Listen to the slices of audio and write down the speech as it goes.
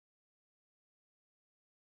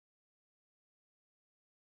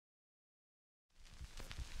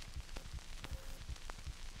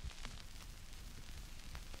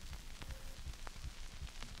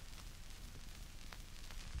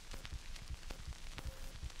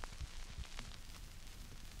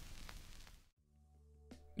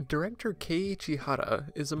Director Keiichi Hara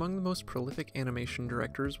is among the most prolific animation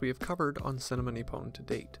directors we have covered on Cinema Nippon to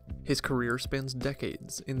date. His career spans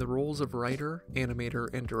decades in the roles of writer,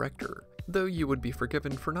 animator, and director, though you would be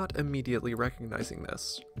forgiven for not immediately recognizing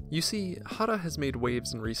this. You see, Hara has made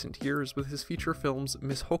waves in recent years with his feature films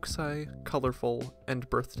Miss Hokusai, Colorful, and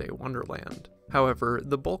Birthday Wonderland. However,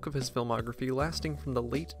 the bulk of his filmography, lasting from the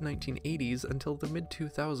late 1980s until the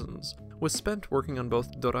mid-2000s, was spent working on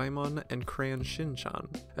both Doraemon and Crayon Shin-chan,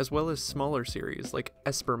 as well as smaller series like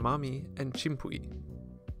Esper Mami and Chimpui.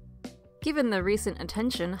 Given the recent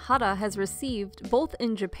attention Hara has received both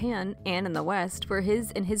in Japan and in the West for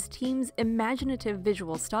his and his team's imaginative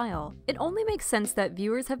visual style, it only makes sense that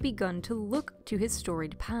viewers have begun to look to his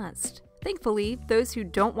storied past. Thankfully, those who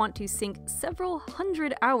don't want to sink several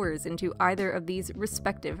hundred hours into either of these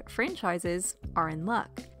respective franchises are in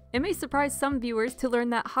luck. It may surprise some viewers to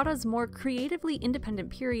learn that Hara's more creatively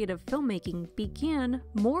independent period of filmmaking began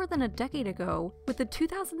more than a decade ago with the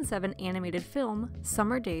 2007 animated film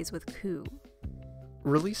Summer Days with Kuu.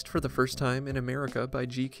 Released for the first time in America by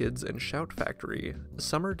G-Kids and Shout Factory,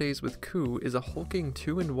 Summer Days with Kuu is a hulking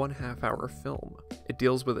 2.5 hour film. It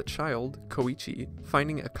deals with a child, Koichi,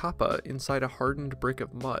 finding a kappa inside a hardened brick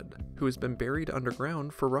of mud, who has been buried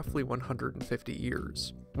underground for roughly 150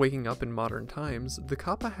 years. Waking up in modern times, the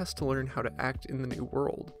kappa has to learn how to act in the new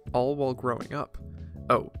world, all while growing up.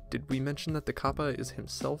 Oh, did we mention that the kappa is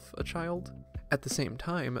himself a child? At the same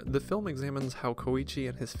time, the film examines how Koichi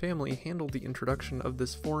and his family handle the introduction of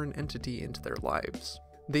this foreign entity into their lives.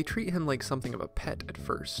 They treat him like something of a pet at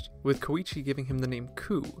first, with Koichi giving him the name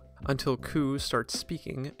Kuu, until Kuu starts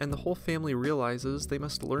speaking and the whole family realizes they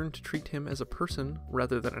must learn to treat him as a person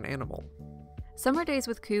rather than an animal. Summer Days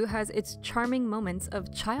with Kuu has its charming moments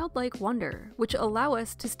of childlike wonder, which allow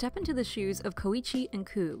us to step into the shoes of Koichi and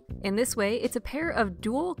Kuu. In this way, it's a pair of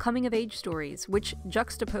dual coming-of-age stories which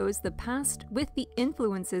juxtapose the past with the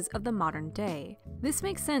influences of the modern day. This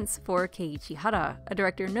makes sense for Keiichi Hara, a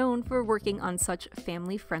director known for working on such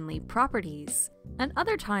family-friendly properties. At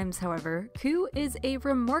other times, however, Kuu is a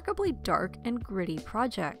remarkably dark and gritty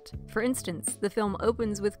project. For instance, the film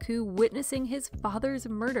opens with Kuu witnessing his father's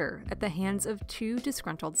murder at the hands of two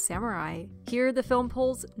disgruntled samurai. Here, the film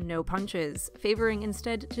pulls no punches, favoring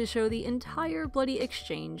instead to show the entire bloody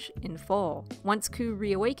exchange in full. Once Kuu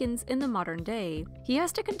reawakens in the modern day, he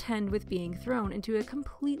has to contend with being thrown into a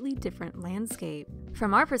completely different landscape.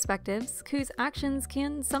 From our perspectives, Kuu's actions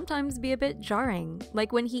can sometimes be a bit jarring,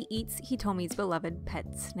 like when he eats Hitomi's beloved pet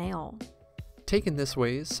snail. Taken this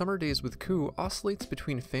way, Summer Days with Kuu oscillates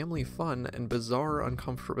between family fun and bizarre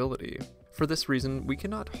uncomfortability. For this reason, we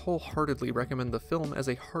cannot wholeheartedly recommend the film as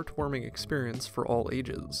a heartwarming experience for all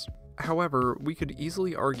ages. However, we could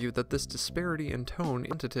easily argue that this disparity in tone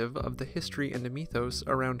is representative of the history and mythos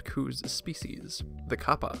around Kuu's species, the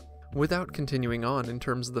kappa. Without continuing on in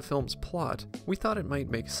terms of the film's plot, we thought it might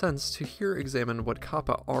make sense to here examine what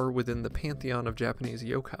kappa are within the pantheon of Japanese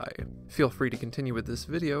yokai. Feel free to continue with this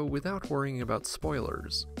video without worrying about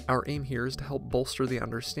spoilers. Our aim here is to help bolster the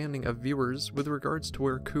understanding of viewers with regards to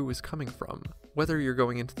where Kuu is coming from, whether you're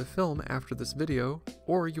going into the film after this video,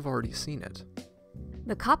 or you've already seen it.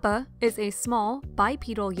 The kappa is a small,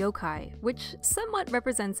 bipedal yokai, which somewhat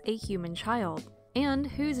represents a human child, and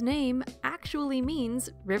whose name actually means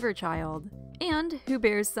river child, and who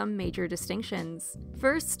bears some major distinctions.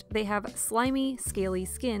 First, they have slimy, scaly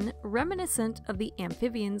skin reminiscent of the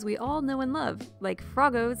amphibians we all know and love, like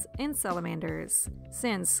froggos and salamanders.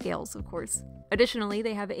 Sans scales, of course. Additionally,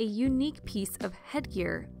 they have a unique piece of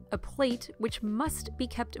headgear, a plate which must be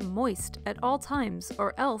kept moist at all times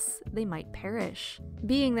or else they might perish.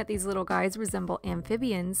 Being that these little guys resemble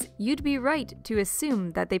amphibians, you'd be right to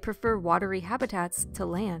assume that they prefer watery habitats to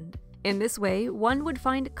land. In this way, one would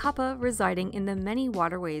find kappa residing in the many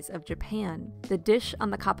waterways of Japan. The dish on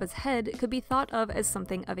the kappa's head could be thought of as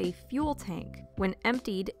something of a fuel tank. When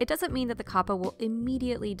emptied, it doesn't mean that the kappa will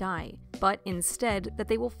immediately die, but instead that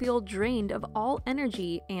they will feel drained of all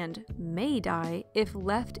energy and may die if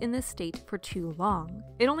left in this state for too long.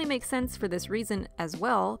 It only makes sense for this reason as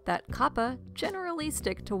well that kappa generally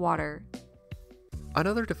stick to water.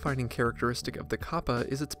 Another defining characteristic of the kappa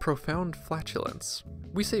is its profound flatulence.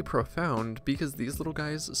 We say profound because these little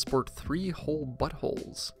guys sport 3 whole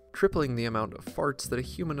buttholes, tripling the amount of farts that a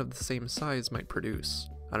human of the same size might produce.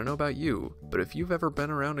 I don't know about you, but if you've ever been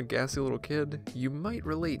around a gassy little kid, you might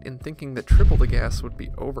relate in thinking that triple the gas would be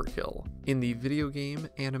overkill. In the video game,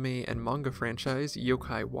 anime, and manga franchise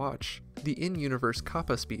Yokai Watch, the in-universe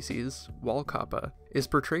kappa species, wall kappa, is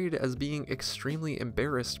portrayed as being extremely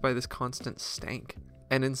embarrassed by this constant stank.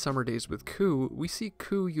 And in Summer Days with Kuu, we see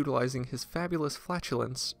Kuu utilizing his fabulous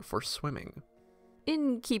flatulence for swimming.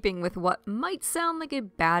 In keeping with what might sound like a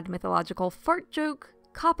bad mythological fart joke,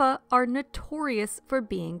 Kappa are notorious for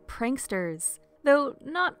being pranksters, though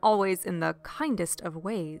not always in the kindest of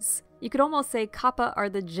ways. You could almost say Kappa are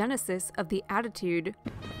the genesis of the attitude,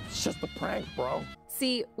 "It's just a prank, bro."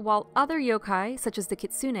 See, while other yokai, such as the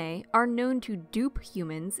kitsune, are known to dupe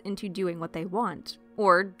humans into doing what they want,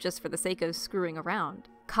 or just for the sake of screwing around,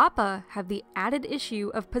 Kappa have the added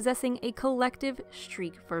issue of possessing a collective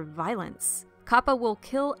streak for violence. Kappa will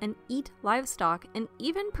kill and eat livestock and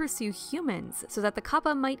even pursue humans so that the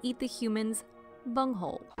Kappa might eat the human's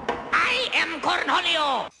bunghole. I am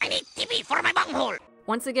Cornholio! I need TV for my bunghole!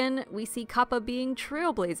 Once again, we see Kappa being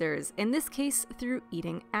trailblazers, in this case through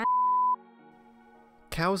eating ass.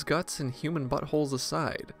 Cow's guts and human buttholes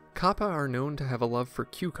aside, Kappa are known to have a love for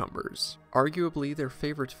cucumbers, arguably their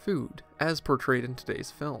favorite food, as portrayed in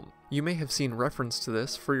today's film. You may have seen reference to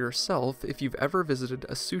this for yourself if you've ever visited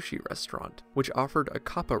a sushi restaurant, which offered a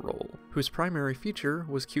Kappa roll, whose primary feature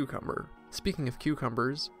was cucumber. Speaking of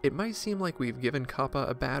cucumbers, it might seem like we've given Kappa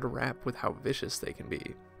a bad rap with how vicious they can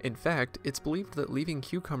be. In fact, it's believed that leaving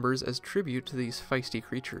cucumbers as tribute to these feisty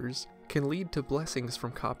creatures can lead to blessings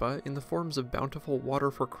from Kappa in the forms of bountiful water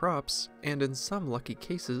for crops, and in some lucky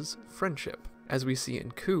cases, friendship. As we see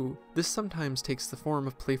in Ku, this sometimes takes the form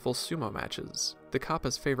of playful sumo matches, the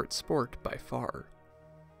Kappa's favorite sport by far.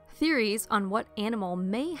 Theories on what animal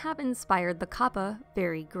may have inspired the Kappa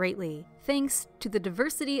vary greatly, thanks to the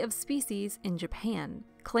diversity of species in Japan.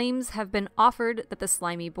 Claims have been offered that the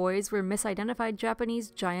slimy boys were misidentified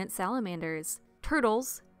Japanese giant salamanders,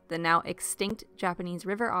 turtles, the now extinct Japanese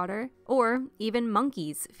river otter, or even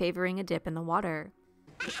monkeys favoring a dip in the water.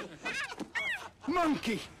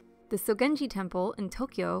 Monkey! The Karenjc Temple in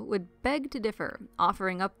Tokyo would beg to differ,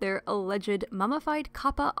 offering up their alleged mummified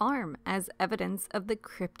Kappa arm as evidence of the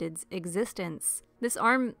cryptid's existence. This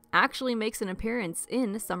arm actually makes an appearance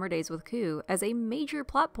in Summer Days with Ku as a major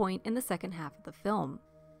plot point in the second half of the film.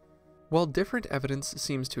 While different evidence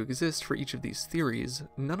seems to exist for each of these theories,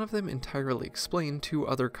 none of them entirely explain two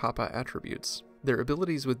other Kappa attributes: their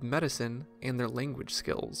abilities with medicine and their language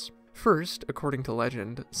skills. First, according to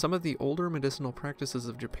legend, some of the older medicinal practices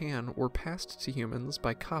of Japan were passed to humans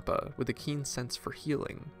by Kappa with a keen sense for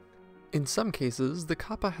healing. In some cases, the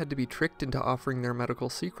Kappa had to be tricked into offering their medical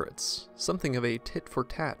secrets, something of a tit for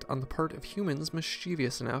tat on the part of humans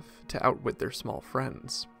mischievous enough to outwit their small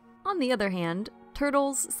friends. On the other hand,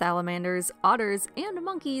 turtles, salamanders, otters, and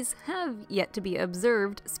monkeys have yet to be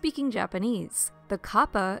observed speaking Japanese. The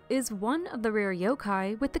Kappa is one of the rare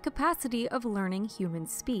yokai with the capacity of learning human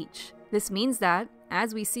speech. This means that,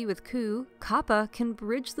 as we see with Ku, Kappa can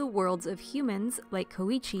bridge the worlds of humans like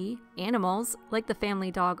Koichi, animals like the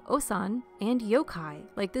family dog Osan, and yokai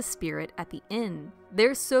like the spirit at the inn.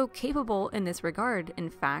 They're so capable in this regard, in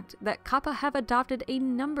fact, that Kappa have adopted a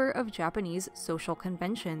number of Japanese social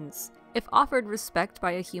conventions. If offered respect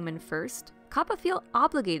by a human first, Kappa feel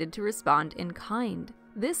obligated to respond in kind.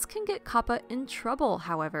 This can get Kappa in trouble,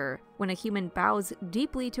 however, when a human bows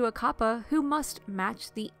deeply to a Kappa who must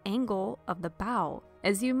match the angle of the bow.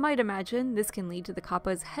 As you might imagine, this can lead to the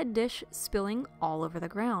Kappa's head dish spilling all over the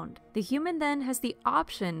ground. The human then has the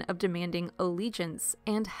option of demanding allegiance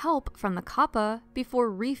and help from the Kappa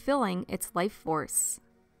before refilling its life force.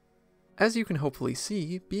 As you can hopefully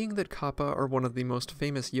see, being that Kappa are one of the most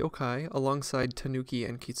famous yokai alongside tanuki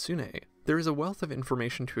and kitsune, there is a wealth of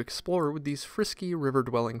information to explore with these frisky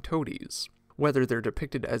river-dwelling toadies. Whether they're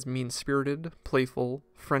depicted as mean-spirited, playful,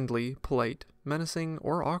 friendly, polite, menacing,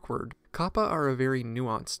 or awkward, Kappa are a very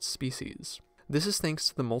nuanced species. This is thanks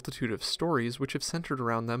to the multitude of stories which have centered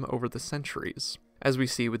around them over the centuries. As we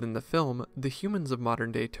see within the film, the humans of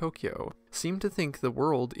modern-day Tokyo seem to think the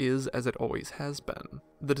world is as it always has been.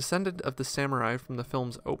 The descendant of the samurai from the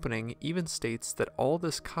film's opening even states that all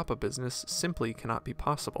this Kappa business simply cannot be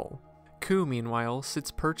possible. Ku, meanwhile,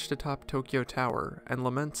 sits perched atop Tokyo Tower and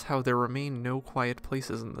laments how there remain no quiet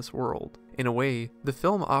places in this world. In a way, the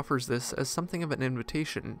film offers this as something of an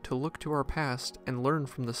invitation to look to our past and learn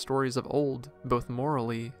from the stories of old, both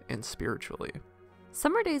morally and spiritually.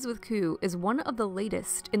 Summer Days with Ku is one of the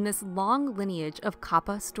latest in this long lineage of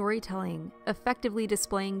Kappa storytelling, effectively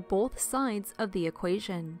displaying both sides of the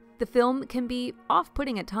equation. The film can be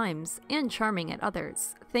off-putting at times and charming at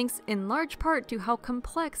others, thanks in large part to how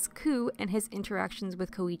complex Ku and his interactions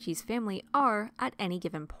with Koichi's family are at any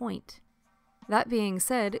given point. That being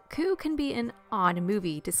said, Ku can be an odd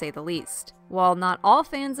movie to say the least. While not all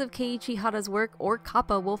fans of Keiichi Hara's work or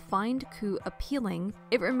Kappa will find Ku appealing,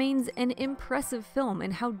 it remains an impressive film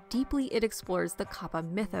in how deeply it explores the Kappa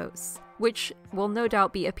mythos, which will no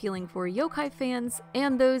doubt be appealing for yokai fans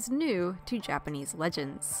and those new to Japanese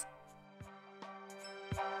legends.